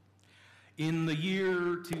In the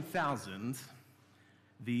year 2000,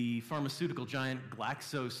 the pharmaceutical giant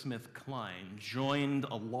GlaxoSmithKline joined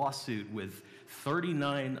a lawsuit with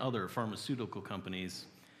 39 other pharmaceutical companies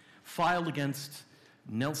filed against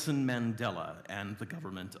Nelson Mandela and the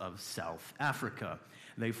government of South Africa.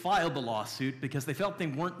 They filed the lawsuit because they felt they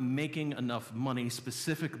weren't making enough money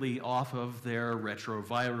specifically off of their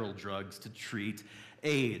retroviral drugs to treat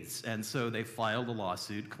AIDS. And so they filed a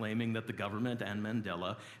lawsuit claiming that the government and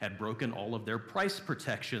Mandela had broken all of their price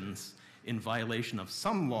protections in violation of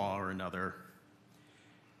some law or another.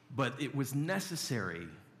 But it was necessary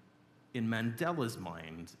in Mandela's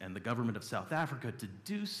mind and the government of South Africa to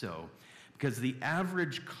do so because the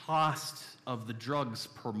average cost of the drugs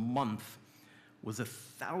per month was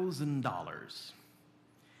 $1,000.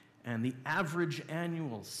 And the average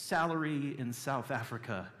annual salary in South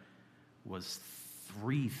Africa was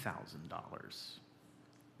 $3,000.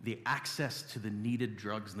 The access to the needed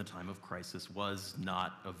drugs in the time of crisis was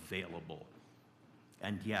not available.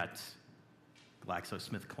 And yet,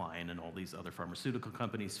 GlaxoSmithKline and all these other pharmaceutical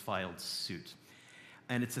companies filed suit.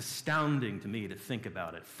 And it's astounding to me to think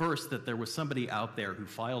about it. First, that there was somebody out there who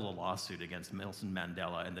filed a lawsuit against Nelson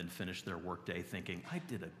Mandela and then finished their workday thinking, I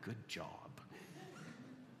did a good job.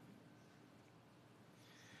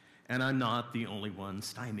 And I'm not the only one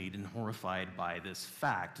stymied and horrified by this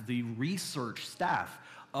fact. The research staff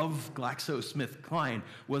of GlaxoSmithKline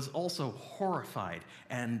was also horrified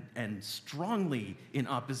and strongly in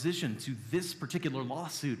opposition to this particular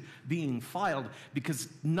lawsuit being filed because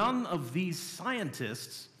none of these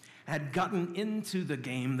scientists had gotten into the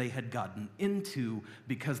game they had gotten into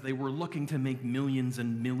because they were looking to make millions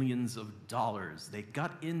and millions of dollars. They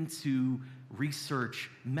got into research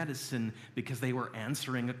medicine because they were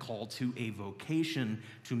answering a call to a vocation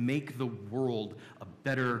to make the world a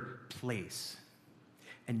better place.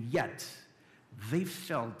 And yet, they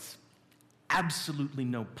felt absolutely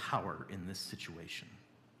no power in this situation.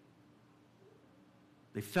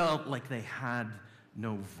 They felt like they had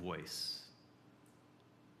no voice,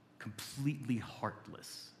 completely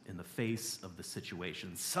heartless in the face of the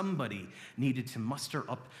situation. Somebody needed to muster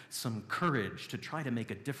up some courage to try to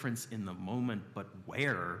make a difference in the moment, but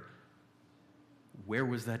where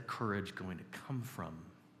was that courage going to come from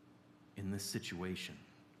in this situation?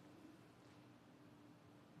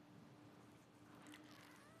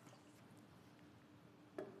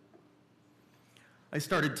 I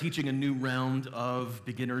started teaching a new round of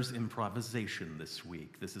beginner's improvisation this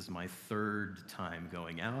week. This is my third time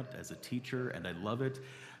going out as a teacher, and I love it.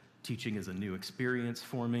 Teaching is a new experience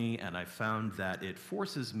for me, and I found that it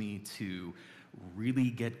forces me to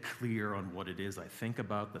really get clear on what it is I think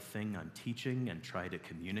about the thing I'm teaching and try to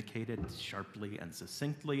communicate it sharply and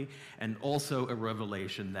succinctly, and also a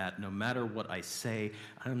revelation that no matter what I say,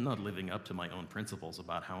 I'm not living up to my own principles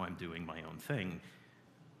about how I'm doing my own thing.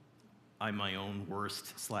 I'm my own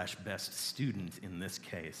worst/best student in this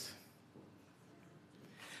case.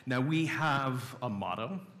 Now, we have a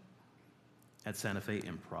motto at Santa Fe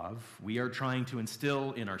Improv. We are trying to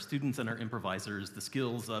instill in our students and our improvisers the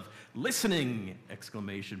skills of listening, !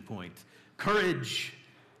 Courage,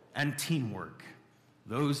 and teamwork.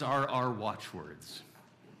 Those are our watchwords.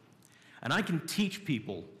 And I can teach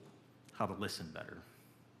people how to listen better.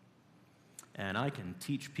 And I can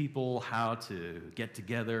teach people how to get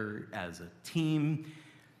together as a team.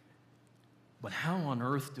 But how on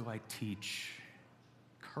earth do I teach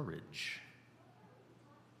courage?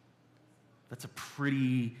 That's a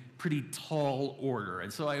pretty tall order.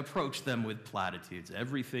 And so I approach them with platitudes.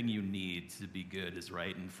 Everything you need to be good is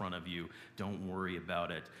right in front of you. Don't worry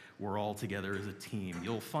about it. We're all together as a team.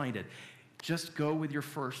 You'll find it. Just go with your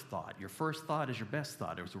first thought. Your first thought is your best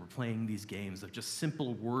thought as we're playing these games of just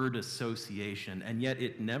simple word association, and yet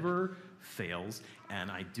it never fails, and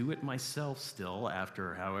I do it myself still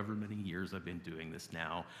after however many years I've been doing this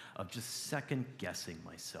now, of just second-guessing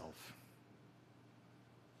myself.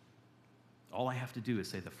 All I have to do is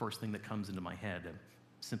say the first thing that comes into my head, a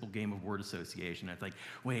simple game of word association. I think,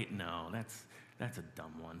 wait, no, that's a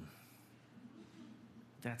dumb one.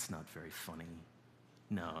 That's not very funny.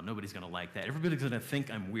 No, nobody's going to like that. Everybody's going to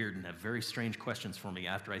think I'm weird and have very strange questions for me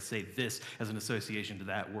after I say this as an association to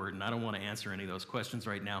that word, and I don't want to answer any of those questions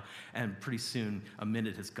right now, and pretty soon a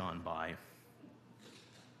minute has gone by.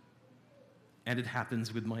 And it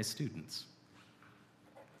happens with my students.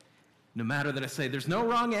 No matter that I say, there's no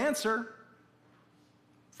wrong answer.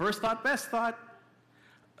 First thought, best thought.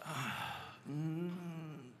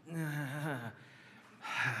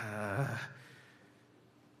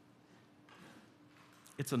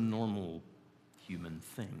 It's a normal human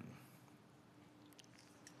thing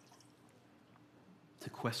to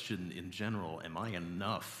question in general, am I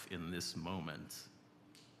enough in this moment?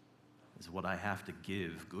 Is what I have to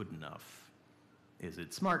give good enough? Is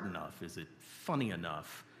it smart enough? Is it funny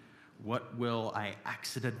enough? What will I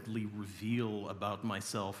accidentally reveal about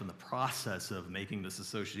myself in the process of making this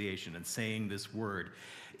association and saying this word?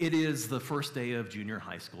 It is the first day of junior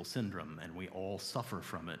high school syndrome, and we all suffer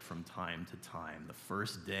from it from time to time. The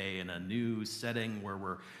first day in a new setting where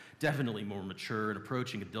we're definitely more mature and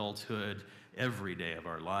approaching adulthood every day of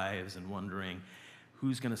our lives and wondering,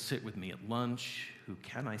 who's going to sit with me at lunch? Who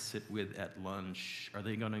can I sit with at lunch? Are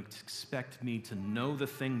they going to expect me to know the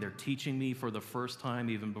thing they're teaching me for the first time,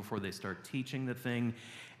 even before they start teaching the thing?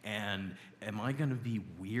 And am I going to be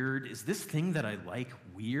weird? Is this thing that I like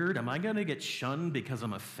weird? Am I going to get shunned because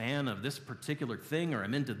I'm a fan of this particular thing or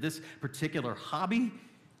I'm into this particular hobby?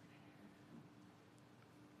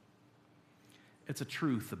 It's a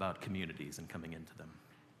truth about communities and coming into them.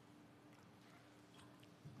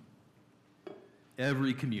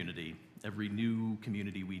 Every community, every new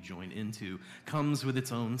community we join into comes with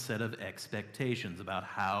its own set of expectations about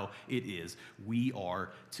how it is we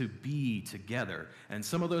are to be together. And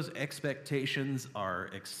some of those expectations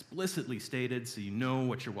are explicitly stated so you know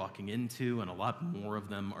what you're walking into, and a lot more of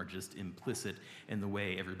them are just implicit in the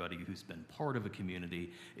way everybody who's been part of a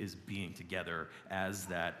community is being together as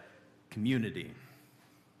that community.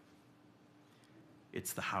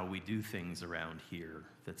 It's the how we do things around here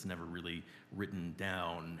that's never really written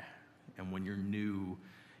down. And when you're new,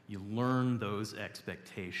 you learn those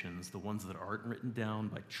expectations, the ones that aren't written down,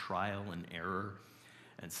 by trial and error.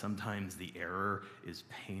 And sometimes the error is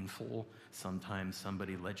painful. Sometimes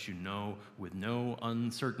somebody lets you know with no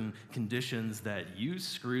uncertain conditions that you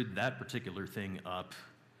screwed that particular thing up,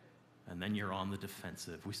 and then you're on the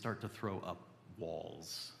defensive. We start to throw up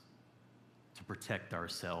walls to protect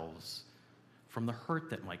ourselves from the hurt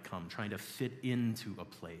that might come, trying to fit into a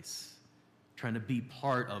place, trying to be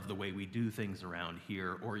part of the way we do things around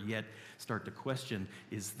here, or yet start to question,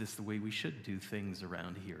 is this the way we should do things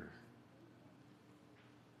around here?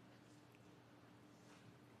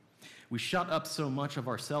 We shut up so much of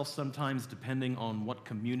ourselves sometimes, depending on what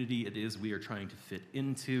community it is we are trying to fit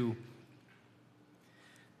into,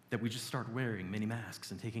 that we just start wearing many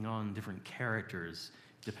masks and taking on different characters,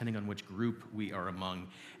 depending on which group we are among,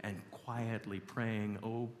 and quietly praying,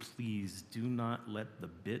 oh, please do not let the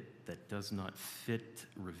bit that does not fit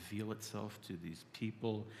reveal itself to these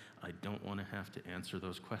people. I don't want to have to answer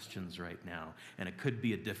those questions right now. And it could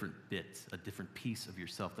be a different bit, a different piece of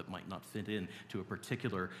yourself that might not fit in to a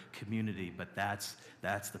particular community, but that's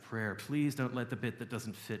the prayer. Please don't let the bit that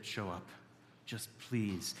doesn't fit show up. Just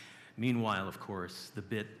please. Meanwhile, of course, the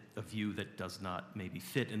bit of you that does not maybe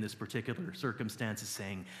fit in this particular circumstance is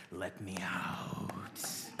saying, let me out.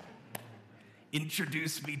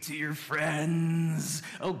 Introduce me to your friends.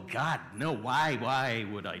 Oh God, no, why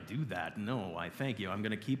would I do that? No, I thank you. I'm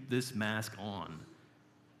gonna keep this mask on.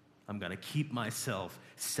 I'm gonna keep myself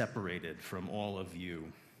separated from all of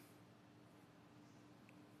you.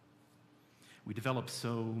 We develop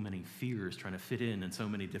so many fears trying to fit in so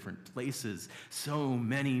many different places, so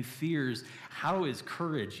many fears. How is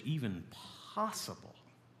courage even possible?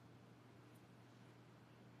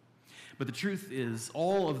 But the truth is,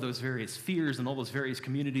 all of those various fears and all those various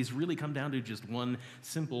communities really come down to just one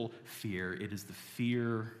simple fear. It is the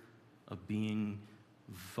fear of being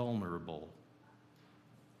vulnerable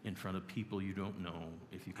in front of people you don't know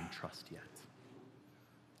if you can trust yet.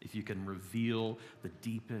 If you can reveal the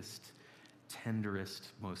deepest, tenderest,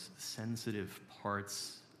 most sensitive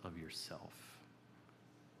parts of yourself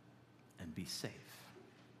and be safe.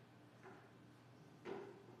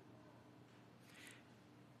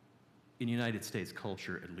 In United States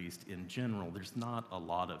culture, at least in general, there's not a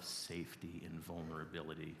lot of safety in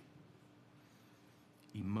vulnerability.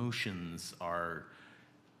 Emotions are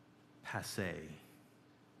passé,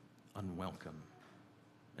 unwelcome.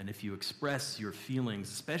 And if you express your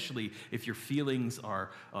feelings, especially if your feelings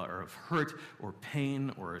are of hurt or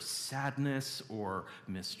pain or sadness or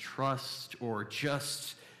mistrust or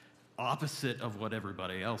just opposite of what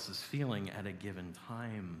everybody else is feeling at a given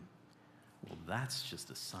time, well, that's just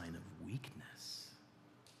a sign of weakness.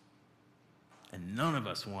 And none of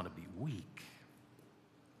us want to be weak.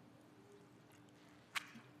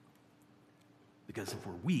 Because if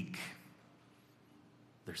we're weak,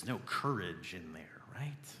 there's no courage in there,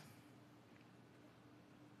 right?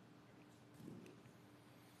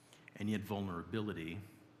 And yet vulnerability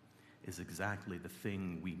is exactly the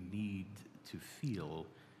thing we need to feel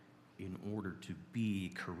in order to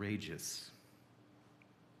be courageous.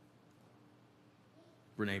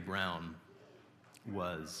 Brené Brown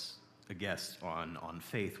was a guest on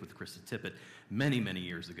Faith with Krista Tippett many, many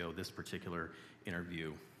years ago, this particular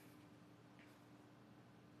interview.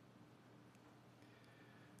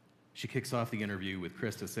 She kicks off the interview with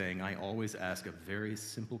Krista saying, "I always ask a very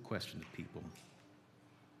simple question to people.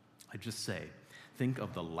 I just say, think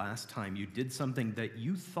of the last time you did something that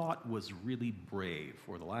you thought was really brave,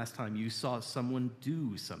 or the last time you saw someone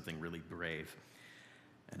do something really brave.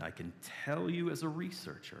 And I can tell you as a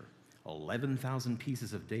researcher, 11,000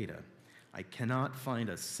 pieces of data, I cannot find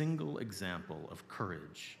a single example of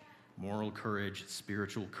courage, moral courage,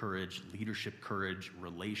 spiritual courage, leadership courage,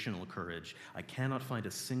 relational courage. I cannot find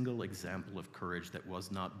a single example of courage that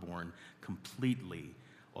was not born completely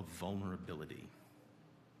of vulnerability."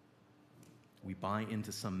 We buy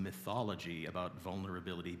into some mythology about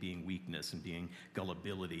vulnerability being weakness and being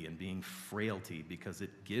gullibility and being frailty because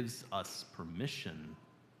it gives us permission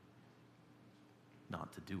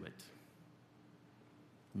not to do it,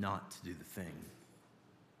 not to do the thing.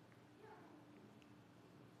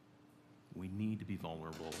 We need to be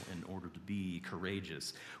vulnerable in order to be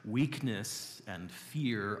courageous. Weakness and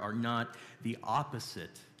fear are not the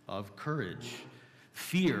opposite of courage.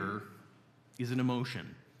 Fear is an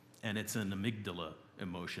emotion, and it's an amygdala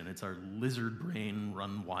emotion. It's our lizard brain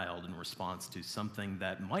run wild in response to something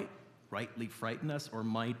that might rightly frighten us or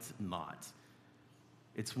might not.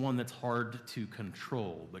 It's one that's hard to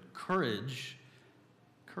control, but courage,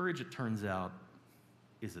 it turns out,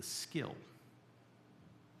 is a skill.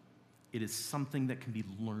 It is something that can be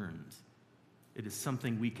learned. It is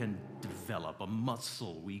something we can develop, a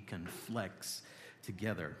muscle we can flex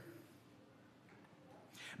together.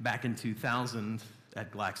 Back in 2000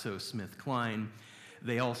 at GlaxoSmithKline,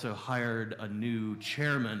 they also hired a new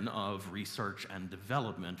chairman of research and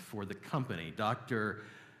development for the company, Dr.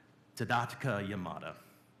 Tadatka Yamada,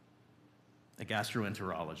 a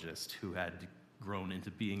gastroenterologist who had grown into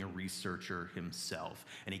being a researcher himself.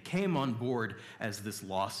 And he came on board as this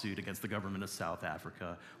lawsuit against the government of South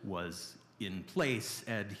Africa was in place,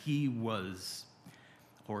 and he was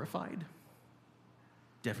horrified,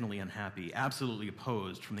 definitely unhappy, absolutely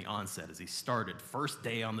opposed from the onset as he started. First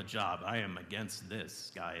day on the job, I am against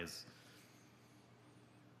this, guys.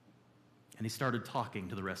 And he started talking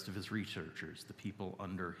to the rest of his researchers, the people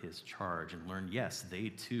under his charge, and learned, yes, they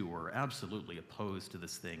too were absolutely opposed to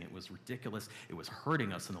this thing. It was ridiculous. It was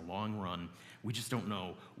hurting us in the long run. We just don't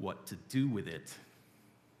know what to do with it.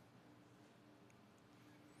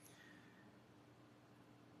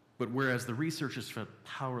 But whereas the researchers felt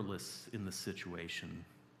powerless in the situation,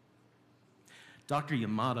 Dr.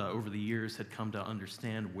 Yamada, over the years, had come to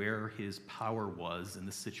understand where his power was in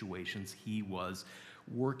the situations he was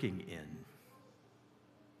working in.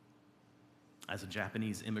 As a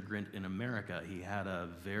Japanese immigrant in America, he had a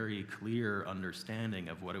very clear understanding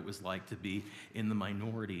of what it was like to be in the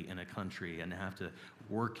minority in a country and have to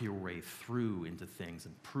work your way through into things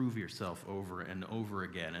and prove yourself over and over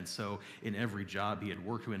again. And so in every job he had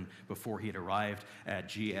worked in before he had arrived at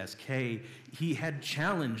GSK, he had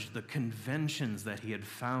challenged the conventions that he had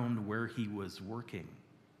found where he was working.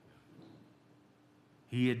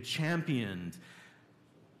 He had championed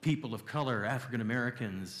people of color, African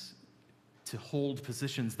Americans, to hold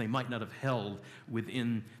positions they might not have held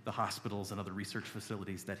within the hospitals and other research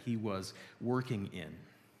facilities that he was working in.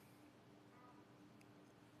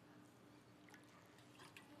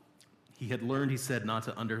 He had learned, he said, not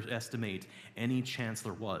to underestimate any chance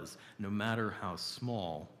there was, no matter how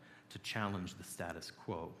small, to challenge the status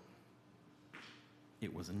quo.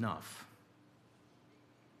 It was enough.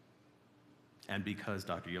 And because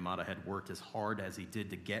Dr. Yamada had worked as hard as he did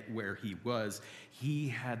to get where he was, he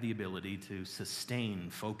had the ability to sustain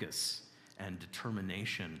focus and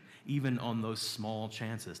determination, even on those small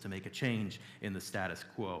chances to make a change in the status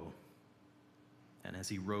quo. And as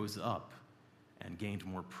he rose up and gained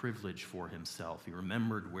more privilege for himself, he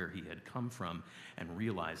remembered where he had come from and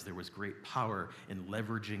realized there was great power in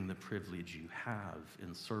leveraging the privilege you have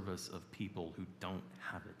in service of people who don't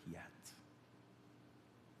have it yet.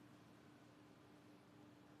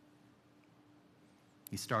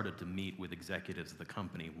 He started to meet with executives of the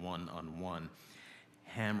company one-on-one,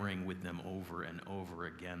 hammering with them over and over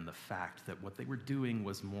again the fact that what they were doing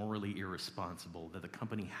was morally irresponsible, that the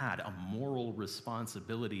company had a moral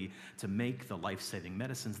responsibility to make the life-saving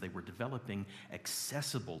medicines they were developing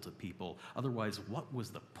accessible to people. Otherwise, what was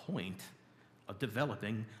the point of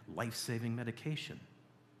developing life-saving medication?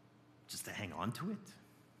 Just to hang on to it?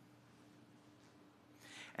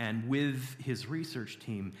 And with his research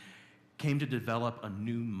team, came to develop a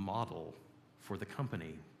new model for the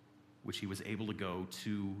company, which he was able to go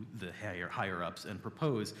to the higher-ups and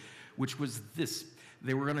propose, which was this.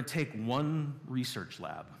 They were going to take one research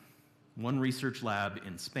lab one research lab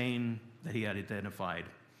in Spain that he had identified,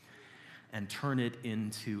 and turn it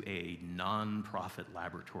into a non-profit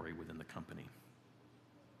laboratory within the company.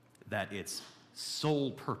 That its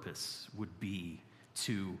sole purpose would be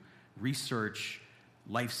to research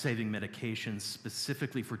life-saving medications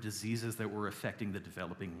specifically for diseases that were affecting the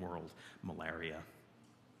developing world: malaria,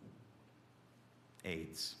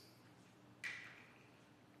 AIDS.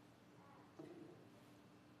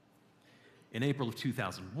 In April of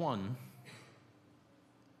 2001,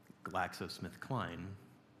 GlaxoSmithKline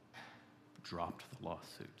dropped the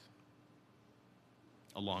lawsuit,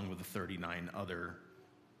 along with the 39 other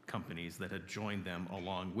companies that had joined them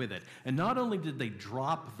along with it. And not only did they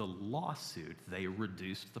drop the lawsuit, they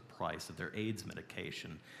reduced the price of their AIDS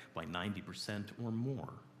medication by 90% or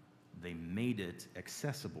more. They made it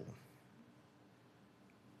accessible.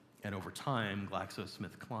 And over time,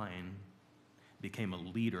 GlaxoSmithKline became a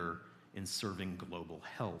leader in serving global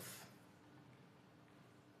health.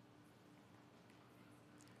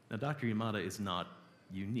 Now, Dr. Yamada is not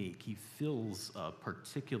unique. He fills a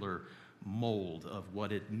particular mold of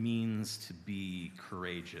what it means to be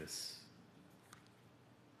courageous,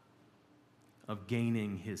 of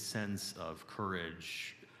gaining his sense of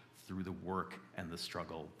courage through the work and the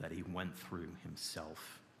struggle that he went through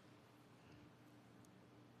himself.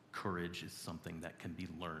 Courage is something that can be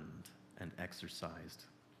learned and exercised.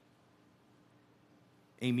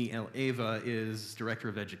 Amy L. Ava is Director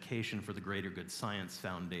of Education for the Greater Good Science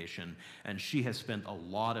Foundation, and she has spent a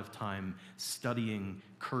lot of time studying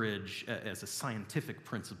courage as a scientific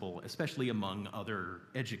principle, especially among other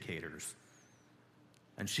educators.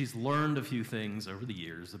 And she's learned a few things over the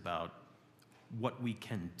years about what we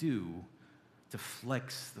can do to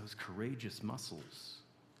flex those courageous muscles,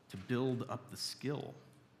 to build up the skill.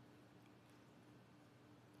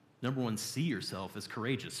 Number one, see yourself as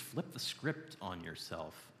courageous. Flip the script on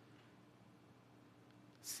yourself.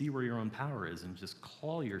 See where your own power is and just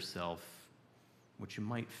call yourself what you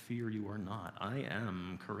might fear you are not. I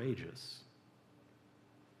am courageous.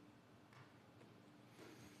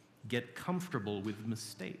 Get comfortable with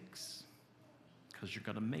mistakes, because you're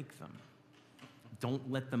going to make them.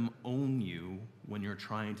 Don't let them own you when you're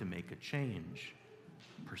trying to make a change.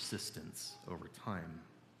 Persistence over time.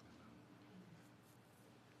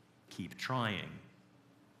 Keep trying.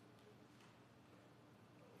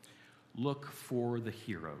 Look for the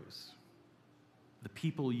heroes, the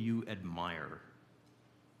people you admire.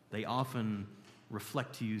 They often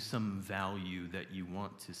reflect to you some value that you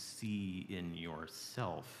want to see in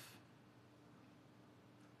yourself.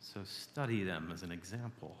 So study them as an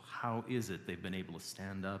example. How is it they've been able to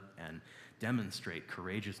stand up and demonstrate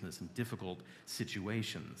courageousness in difficult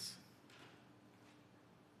situations?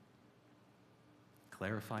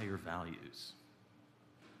 Clarify your values.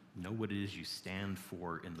 Know what it is you stand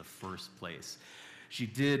for in the first place. She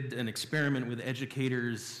did an experiment with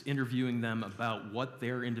educators, interviewing them about what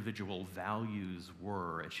their individual values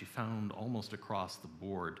were, and she found almost across the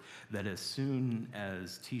board that as soon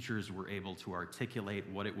as teachers were able to articulate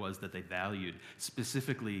what it was that they valued,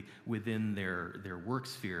 specifically within their work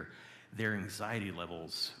sphere, their anxiety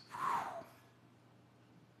levels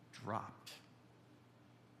dropped.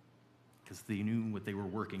 Because they knew what they were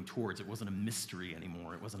working towards. It wasn't a mystery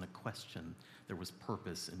anymore. It wasn't a question. There was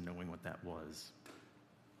purpose in knowing what that was.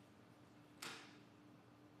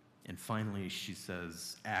 And finally, she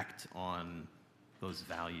says, act on those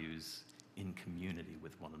values in community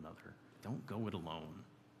with one another. Don't go it alone.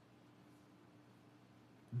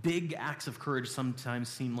 Big acts of courage sometimes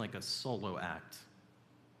seem like a solo act.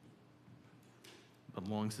 But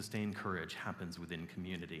long-sustained courage happens within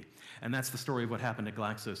community. And that's the story of what happened at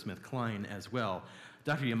GlaxoSmithKline as well.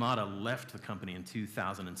 Dr. Yamada left the company in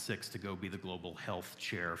 2006 to go be the global health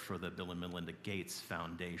chair for the Bill and Melinda Gates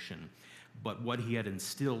Foundation. But what he had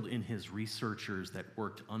instilled in his researchers that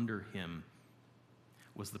worked under him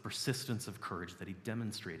was the persistence of courage that he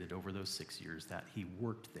demonstrated over those 6 years that he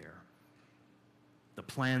worked there. The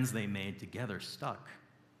plans they made together stuck.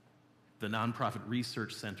 The nonprofit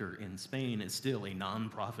research center in Spain is still a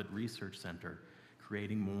nonprofit research center,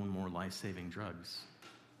 creating more and more life-saving drugs,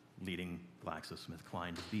 leading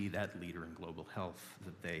GlaxoSmithKline to be that leader in global health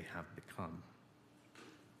that they have become.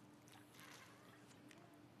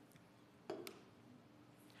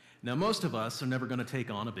 Now, most of us are never going to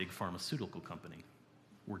take on a big pharmaceutical company.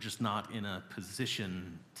 We're just not in a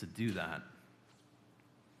position to do that.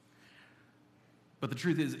 But the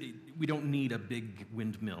truth is, we don't need a big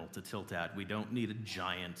windmill to tilt at. We don't need a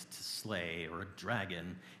giant to slay or a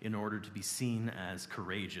dragon in order to be seen as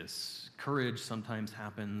courageous. Courage sometimes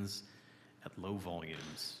happens at low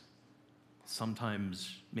volumes,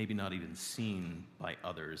 sometimes maybe not even seen by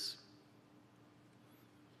others.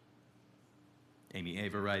 Amy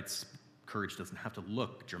Ava writes, courage doesn't have to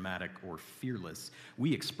look dramatic or fearless.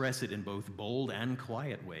 We express it in both bold and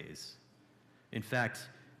quiet ways. In fact,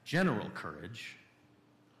 general courage,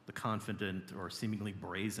 the confident or seemingly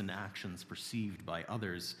brazen actions perceived by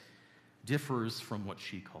others, differs from what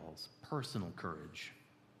she calls personal courage.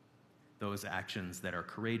 Those actions that are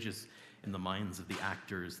courageous in the minds of the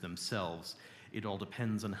actors themselves. It all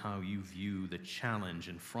depends on how you view the challenge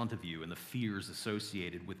in front of you and the fears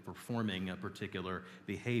associated with performing a particular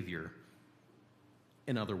behavior.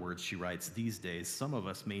 In other words, she writes, these days, some of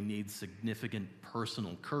us may need significant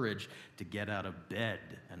personal courage to get out of bed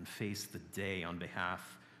and face the day on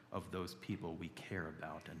behalf of those people we care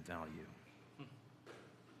about and value.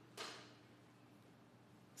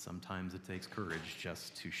 Sometimes it takes courage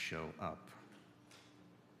just to show up.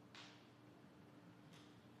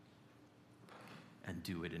 And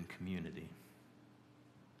do it in community.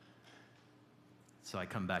 So I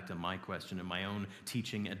come back to my question in my own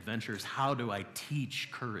teaching adventures. How do I teach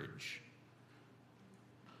courage?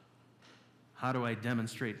 How do I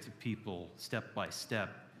demonstrate to people step by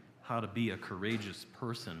step how to be a courageous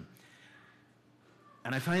person?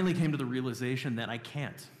 And I finally came to the realization that I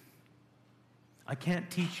can't. I can't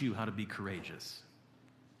teach you how to be courageous.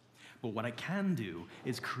 But what I can do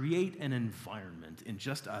is create an environment in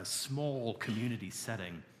just a small community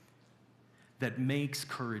setting that makes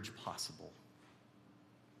courage possible,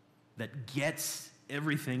 that gets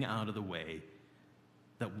everything out of the way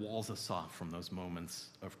that walls us off from those moments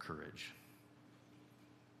of courage.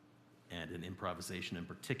 And in improvisation in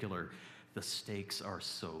particular, the stakes are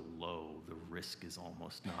so low, the risk is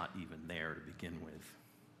almost not even there to begin with.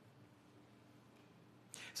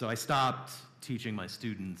 So I stopped teaching my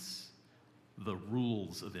students the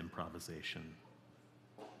rules of improvisation.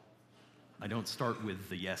 I don't start with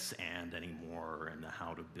the yes and anymore and the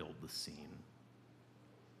how to build the scene.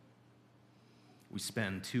 We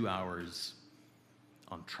spend 2 hours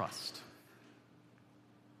on trust.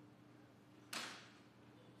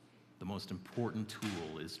 The most important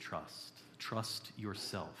tool is trust. Trust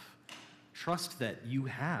yourself. Trust that you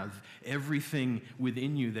have everything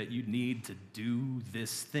within you that you need to do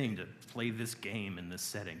this thing, to play this game in this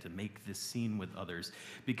setting, to make this scene with others,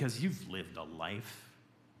 because you've lived a life.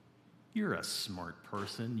 You're a smart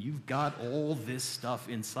person. You've got all this stuff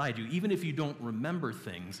inside you. Even if you don't remember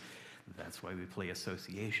things, that's why we play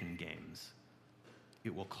association games.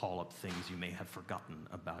 It will call up things you may have forgotten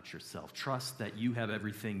about yourself. Trust that you have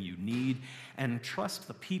everything you need, and trust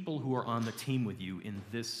the people who are on the team with you in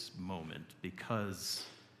this moment, because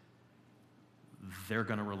they're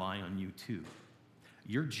going to rely on you too.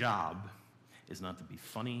 Your job is not to be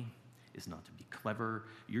funny, is not to be clever.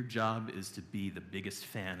 Your job is to be the biggest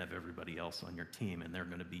fan of everybody else on your team, and they're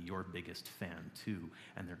going to be your biggest fan too,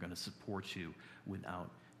 and they're going to support you without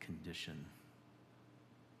condition.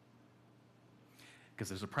 Because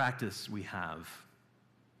there's a practice we have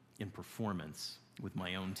in performance, with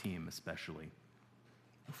my own team especially,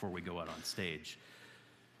 before we go out on stage,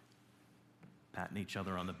 patting each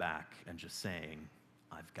other on the back and just saying,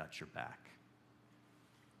 I've got your back.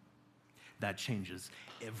 That changes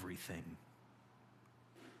everything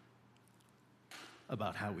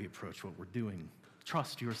about how we approach what we're doing.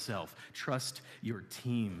 Trust yourself, trust your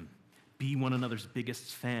team, be one another's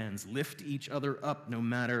biggest fans, lift each other up no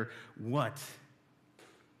matter what.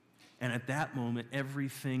 And at that moment,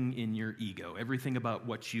 everything in your ego, everything about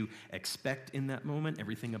what you expect in that moment,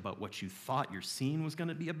 everything about what you thought your scene was going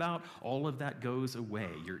to be about, all of that goes away.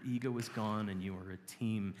 Your ego is gone, and you are a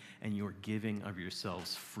team, and you are giving of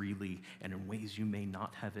yourselves freely and in ways you may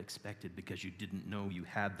not have expected because you didn't know you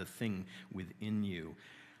had the thing within you.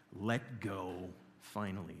 Let go,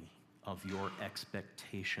 finally, of your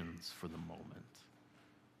expectations for the moment.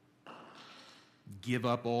 Give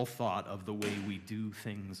up all thought of the way we do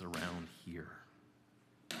things around here.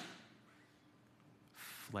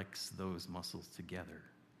 Flex those muscles together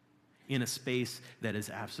in a space that is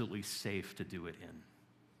absolutely safe to do it in.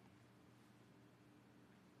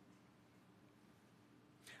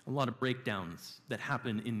 A lot of breakdowns that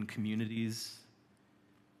happen in communities,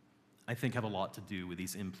 I think, have a lot to do with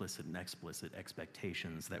these implicit and explicit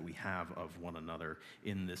expectations that we have of one another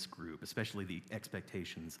in this group, especially the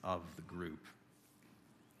expectations of the group.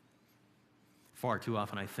 Far too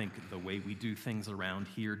often, I think the way we do things around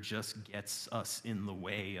here just gets us in the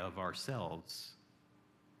way of ourselves.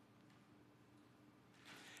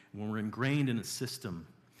 When we're ingrained in a system,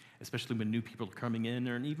 especially when new people are coming in,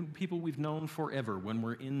 or even people we've known forever, when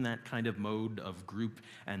we're in that kind of mode of group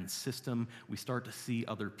and system, we start to see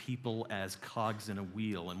other people as cogs in a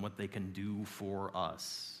wheel and what they can do for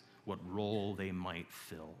us, what role they might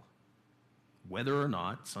fill. whether or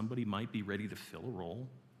not somebody might be ready to fill a role,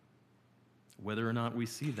 whether or not we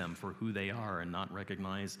see them for who they are and not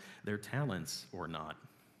recognize their talents or not.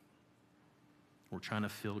 We're trying to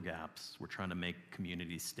fill gaps. We're trying to make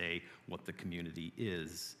community stay what the community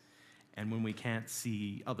is. And when we can't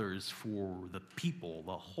see others for the people,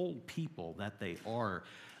 the whole people that they are,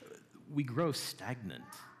 we grow stagnant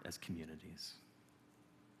as communities.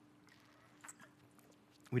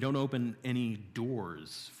 We don't open any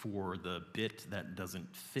doors for the bit that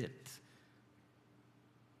doesn't fit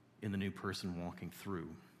in the new person walking through.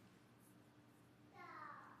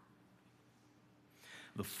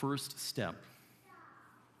 The first step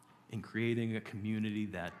in creating a community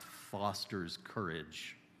that fosters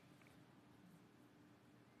courage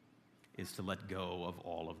is to let go of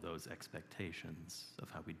all of those expectations of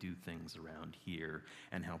how we do things around here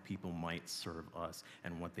and how people might serve us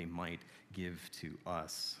and what they might give to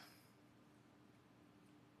us.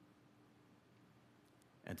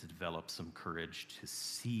 And to develop some courage to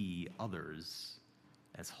see others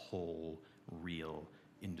as whole, real,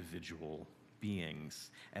 individual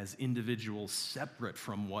beings, as individuals separate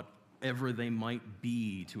from whatever they might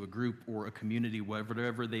be to a group or a community,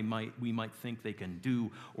 whatever we might think they can do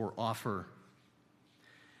or offer.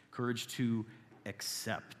 Courage to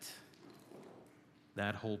accept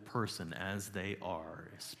that whole person as they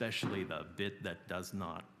are, especially the bit that does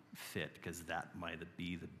not fit, because that might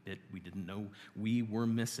be the bit we didn't know we were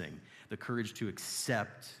missing. The courage to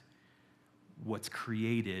accept what's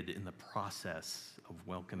created in the process of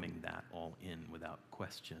welcoming that all in without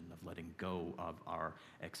question, of letting go of our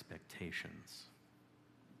expectations.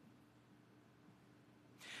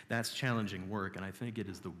 That's challenging work, and I think it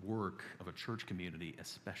is the work of a church community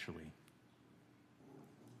especially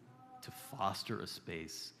to foster a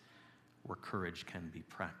space where courage can be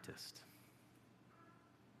practiced.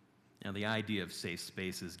 Now, the idea of safe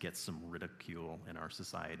spaces gets some ridicule in our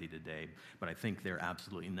society today, but I think they're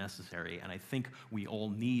absolutely necessary, and I think we all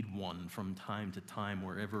need one from time to time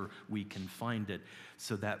wherever we can find it,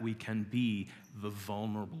 so that we can be the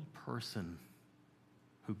vulnerable person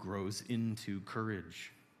who grows into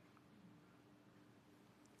courage.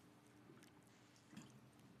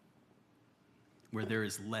 Where there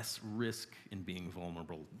is less risk in being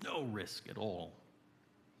vulnerable, no risk at all.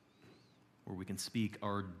 Where we can speak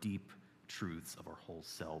our deep truths of our whole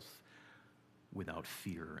self without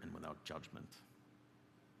fear and without judgment.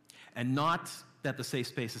 And not that the safe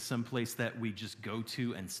space is someplace that we just go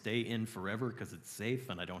to and stay in forever because it's safe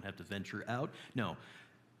and I don't have to venture out. No,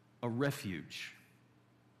 a refuge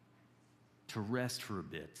to rest for a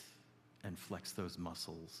bit and flex those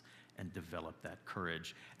muscles and develop that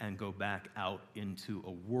courage and go back out into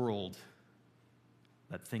a world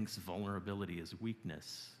that thinks vulnerability is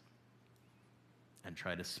weakness and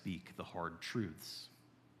try to speak the hard truths.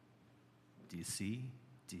 Do you see?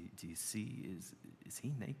 Do you see? Is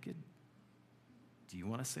he naked? Do you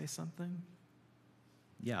want to say something?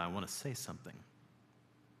 Yeah, I want to say something.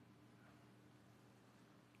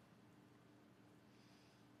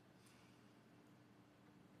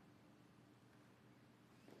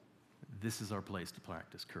 This is our place to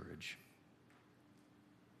practice courage.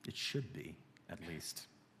 It should be, at least.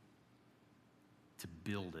 To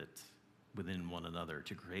build it within one another,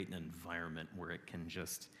 to create an environment where it can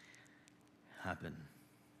just happen.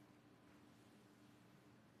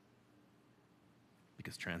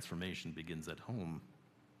 Because transformation begins at home.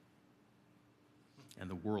 And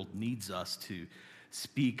the world needs us to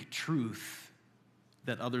speak truth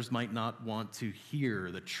that others might not want to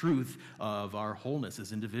hear, the truth of our wholeness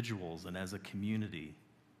as individuals and as a community,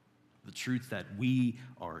 the truth that we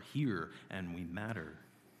are here and we matter,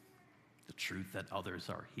 the truth that others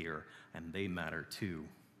are here and they matter too.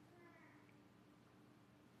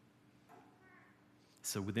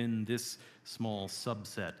 So within this small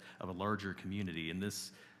subset of a larger community, in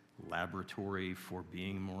this laboratory for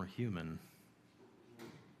being more human,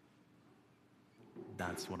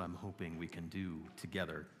 that's what I'm hoping we can do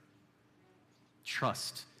together.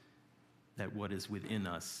 Trust that what is within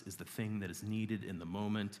us is the thing that is needed in the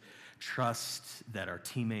moment. Trust that our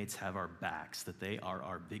teammates have our backs, that they are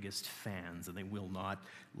our biggest fans, and they will not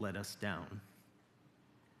let us down.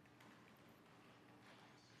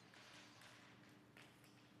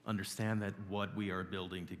 Understand that what we are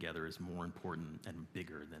building together is more important and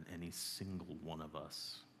bigger than any single one of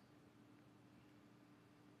us.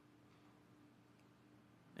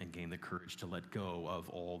 And gain the courage to let go of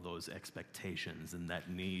all those expectations and that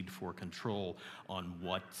need for control on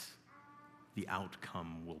what the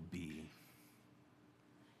outcome will be,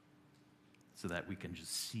 so that we can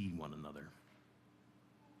just see one another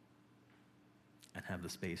and have the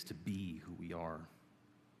space to be who we are.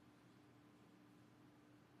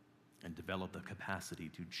 and develop the capacity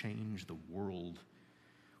to change the world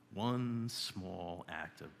one small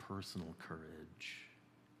act of personal courage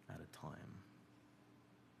at a time.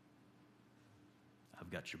 I've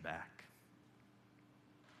got your back.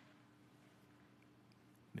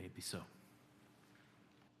 May it be so.